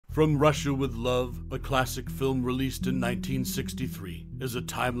From Russia with Love, a classic film released in 1963, is a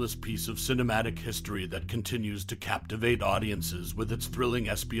timeless piece of cinematic history that continues to captivate audiences with its thrilling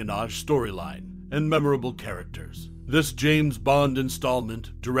espionage storyline and memorable characters. This James Bond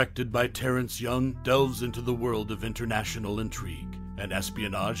installment, directed by Terence Young, delves into the world of international intrigue and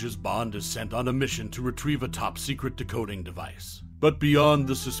espionage as Bond is sent on a mission to retrieve a top-secret decoding device. But beyond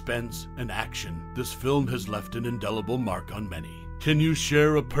the suspense and action, this film has left an indelible mark on many. Can you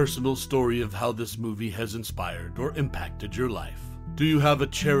share a personal story of how this movie has inspired or impacted your life? Do you have a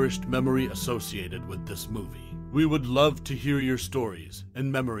cherished memory associated with this movie? We would love to hear your stories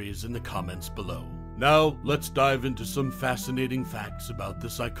and memories in the comments below. Now, let's dive into some fascinating facts about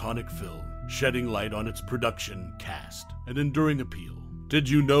this iconic film, shedding light on its production, cast, and enduring appeal. Did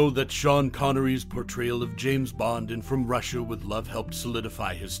you know that Sean Connery's portrayal of James Bond in From Russia with Love helped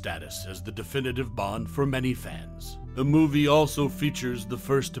solidify his status as the definitive Bond for many fans? The movie also features the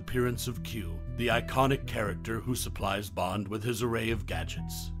first appearance of Q, the iconic character who supplies Bond with his array of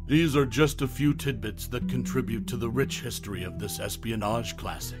gadgets. These are just a few tidbits that contribute to the rich history of this espionage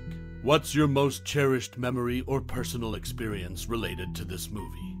classic. What's your most cherished memory or personal experience related to this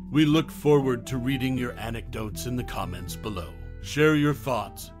movie? We look forward to reading your anecdotes in the comments below. Share your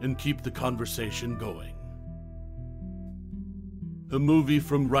thoughts and keep the conversation going. The movie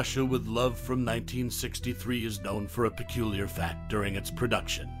From Russia with Love from 1963 is known for a peculiar fact during its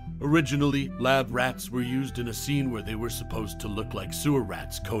production. Originally, lab rats were used in a scene where they were supposed to look like sewer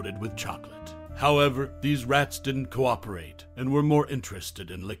rats coated with chocolate. However, these rats didn't cooperate and were more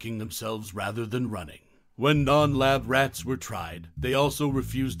interested in licking themselves rather than running. When non-lab rats were tried, they also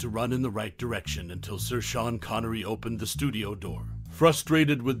refused to run in the right direction until Sir Sean Connery opened the studio door.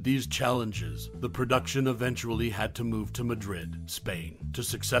 Frustrated with these challenges, the production eventually had to move to Madrid, Spain, to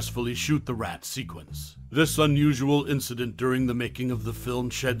successfully shoot the rat sequence. This unusual incident during the making of the film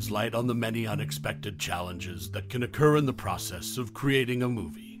sheds light on the many unexpected challenges that can occur in the process of creating a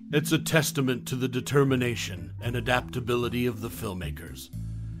movie. It's a testament to the determination and adaptability of the filmmakers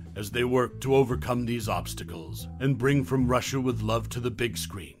as they work to overcome these obstacles and bring From Russia with Love to the big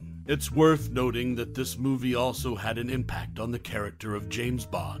screen. It's worth noting that this movie also had an impact on the character of James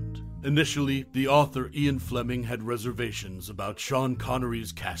Bond. Initially, the author Ian Fleming had reservations about Sean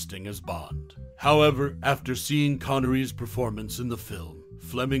Connery's casting as Bond. However, after seeing Connery's performance in the film,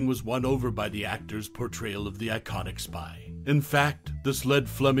 Fleming was won over by the actor's portrayal of the iconic spy. In fact, this led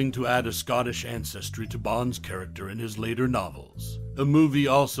Fleming to add a Scottish ancestry to Bond's character in his later novels. The movie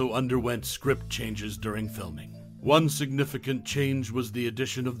also underwent script changes during filming. One significant change was the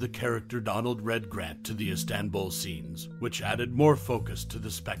addition of the character Donald Red Grant to the Istanbul scenes, which added more focus to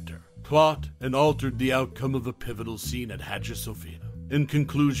the Spectre plot and altered the outcome of a pivotal scene at Hagia Sophia. In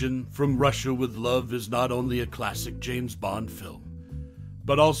conclusion, From Russia with Love is not only a classic James Bond film,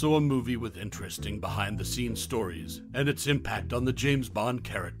 but also a movie with interesting behind-the-scenes stories and its impact on the James Bond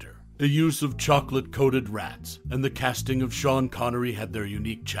character. The use of chocolate-coated rats and the casting of Sean Connery had their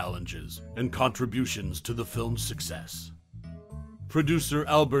unique challenges and contributions to the film's success. Producer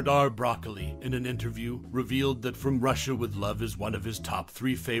Albert R. Broccoli, in an interview, revealed that From Russia with Love is one of his top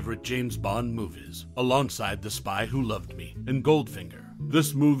 3 favorite James Bond movies, alongside The Spy Who Loved Me and Goldfinger.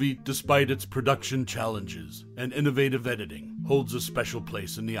 This movie, despite its production challenges and innovative editing, holds a special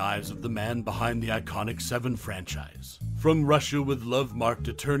place in the eyes of the man behind the iconic 7 franchise. From Russia with Love marked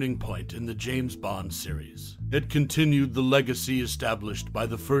a turning point in the James Bond series. It continued the legacy established by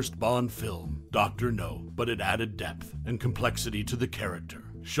the first Bond film, Dr. No, but it added depth and complexity to the character.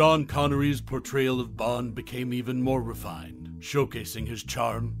 Sean Connery's portrayal of Bond became even more refined, showcasing his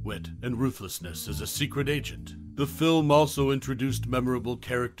charm, wit, and ruthlessness as a secret agent. The film also introduced memorable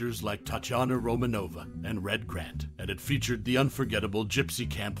characters like Tatiana Romanova and Red Grant, and it featured the unforgettable gypsy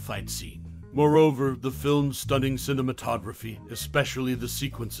camp fight scene. Moreover, the film's stunning cinematography, especially the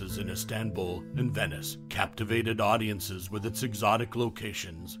sequences in Istanbul and Venice, captivated audiences with its exotic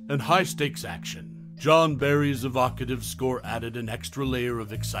locations and high-stakes action. John Barry's evocative score added an extra layer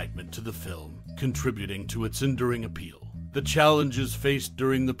of excitement to the film, contributing to its enduring appeal. The challenges faced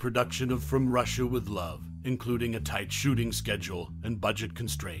during the production of From Russia with Love, including a tight shooting schedule and budget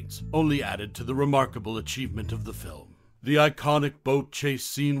constraints, only added to the remarkable achievement of the film. The iconic boat chase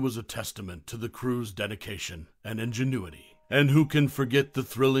scene was a testament to the crew's dedication and ingenuity. And who can forget the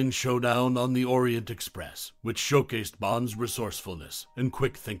thrilling showdown on the Orient Express, which showcased Bond's resourcefulness and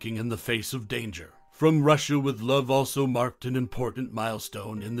quick thinking in the face of danger. From Russia with Love also marked an important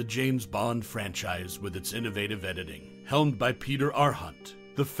milestone in the James Bond franchise with its innovative editing, helmed by Peter R. Hunt.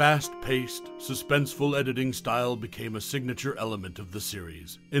 The fast-paced, suspenseful editing style became a signature element of the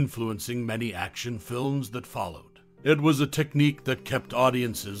series, influencing many action films that followed. It was a technique that kept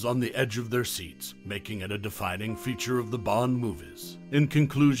audiences on the edge of their seats, making it a defining feature of the Bond movies. In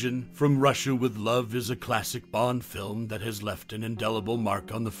conclusion, From Russia with Love is a classic Bond film that has left an indelible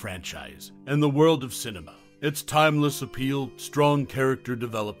mark on the franchise and the world of cinema. Its timeless appeal, strong character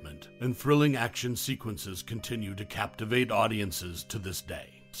development, and thrilling action sequences continue to captivate audiences to this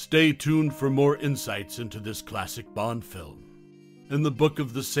day. Stay tuned for more insights into this classic Bond film. In the book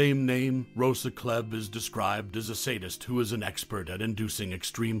of the same name, Rosa Klebb is described as a sadist who is an expert at inducing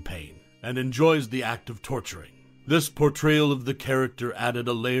extreme pain and enjoys the act of torturing. This portrayal of the character added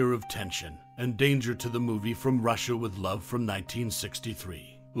a layer of tension and danger to the movie From Russia with Love from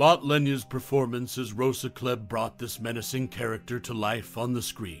 1963. Lenya's performance as Rosa Klebb brought this menacing character to life on the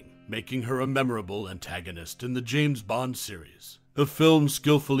screen, making her a memorable antagonist in the James Bond series. The film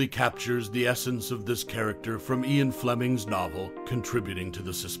skillfully captures the essence of this character from Ian Fleming's novel, contributing to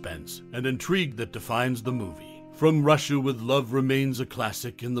the suspense and intrigue that defines the movie. From Russia with Love remains a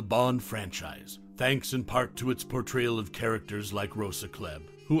classic in the Bond franchise, thanks in part to its portrayal of characters like Rosa Klebb,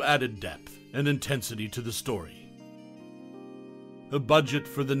 who added depth and intensity to the story. The budget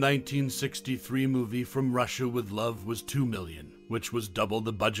for the 1963 movie From Russia with Love was $2 million, which was double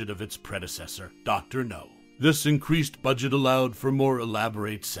the budget of its predecessor, Dr. No. This increased budget allowed for more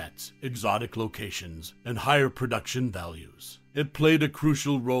elaborate sets, exotic locations, and higher production values. It played a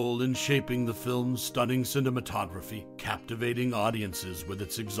crucial role in shaping the film's stunning cinematography, captivating audiences with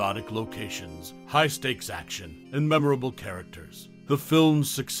its exotic locations, high-stakes action, and memorable characters. The film's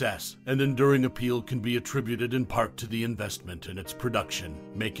success and enduring appeal can be attributed in part to the investment in its production,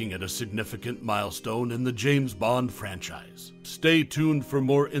 making it a significant milestone in the James Bond franchise. Stay tuned for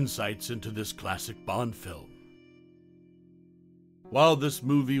more insights into this classic Bond film. While this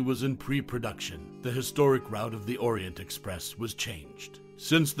movie was in pre-production, the historic route of the Orient Express was changed.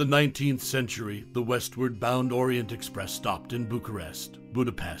 Since the 19th century, the westward-bound Orient Express stopped in Bucharest,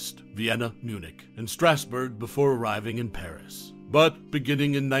 Budapest, Vienna, Munich, and Strasbourg before arriving in Paris. But,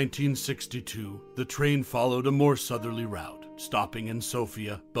 beginning in 1962, the train followed a more southerly route, stopping in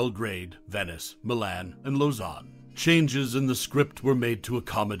Sofia, Belgrade, Venice, Milan, and Lausanne. Changes in the script were made to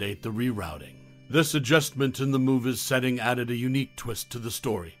accommodate the rerouting. This adjustment in the movie's setting added a unique twist to the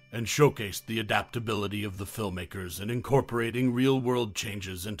story and showcased the adaptability of the filmmakers in incorporating real-world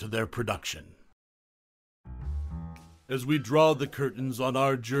changes into their production. As we draw the curtains on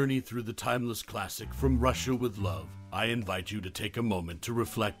our journey through the timeless classic From Russia with Love, I invite you to take a moment to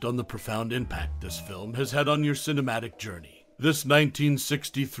reflect on the profound impact this film has had on your cinematic journey. This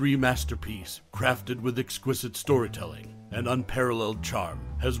 1963 masterpiece, crafted with exquisite storytelling and unparalleled charm,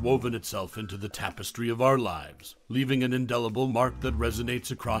 has woven itself into the tapestry of our lives, leaving an indelible mark that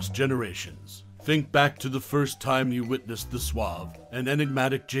resonates across generations. Think back to the first time you witnessed the suave and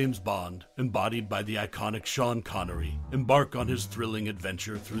enigmatic James Bond, embodied by the iconic Sean Connery, embark on his thrilling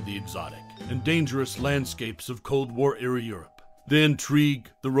adventure through the exotic and dangerous landscapes of Cold War-era Europe. The intrigue,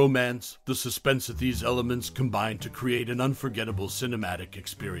 the romance, the suspense of these elements combine to create an unforgettable cinematic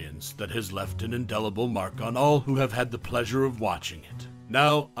experience that has left an indelible mark on all who have had the pleasure of watching it.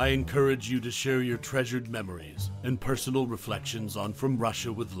 Now, I encourage you to share your treasured memories and personal reflections on From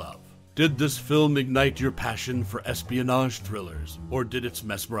Russia with Love. Did this film ignite your passion for espionage thrillers, or did its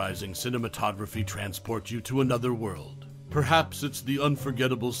mesmerizing cinematography transport you to another world? Perhaps it's the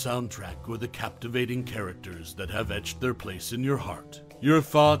unforgettable soundtrack or the captivating characters that have etched their place in your heart. Your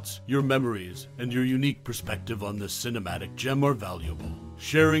thoughts, your memories, and your unique perspective on this cinematic gem are valuable.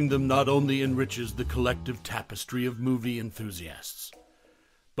 Sharing them not only enriches the collective tapestry of movie enthusiasts,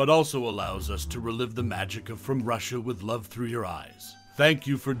 but also allows us to relive the magic of From Russia with Love through your eyes. Thank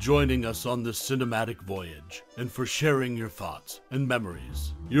you for joining us on this cinematic voyage and for sharing your thoughts and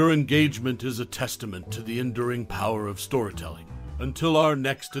memories. Your engagement is a testament to the enduring power of storytelling. Until our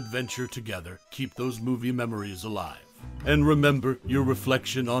next adventure together, keep those movie memories alive. And remember, your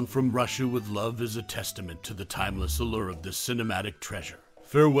reflection on From Russia with Love is a testament to the timeless allure of this cinematic treasure.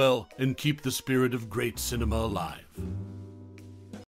 Farewell, and keep the spirit of great cinema alive.